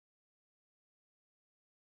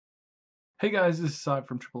Hey guys, this is Cy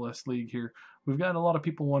from Triple S League here. We've got a lot of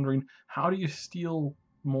people wondering, how do you steal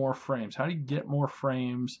more frames? How do you get more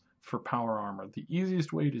frames for power armor? The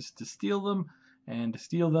easiest way is to steal them, and to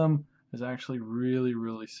steal them is actually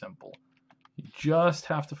really simple. You just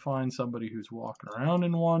have to find somebody who's walking around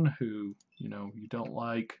in one who, you don't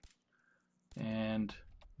like, and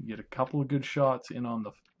you get a couple of good shots in on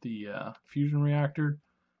the fusion reactor.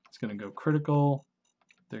 It's going to go critical.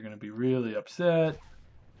 They're going to be really upset.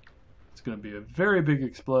 It's going to be a very big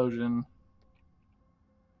explosion.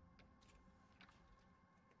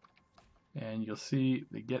 And you'll see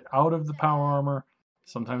they get out of the power armor.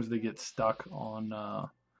 Sometimes they get stuck on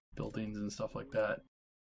buildings and stuff like that.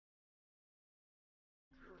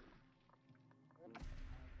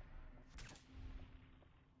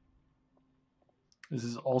 This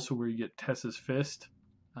is also where you get Tessa's fist,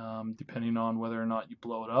 depending on whether or not you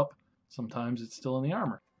blow it up. Sometimes it's still in the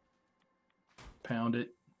armor. Pound it.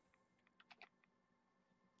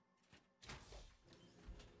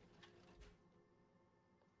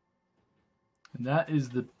 And that is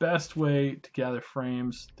the best way to gather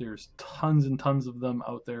frames. There's tons and tons of them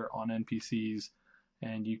out there on NPCs,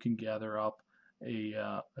 and you can gather up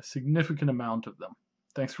a significant amount of them.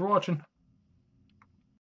 Thanks for watching.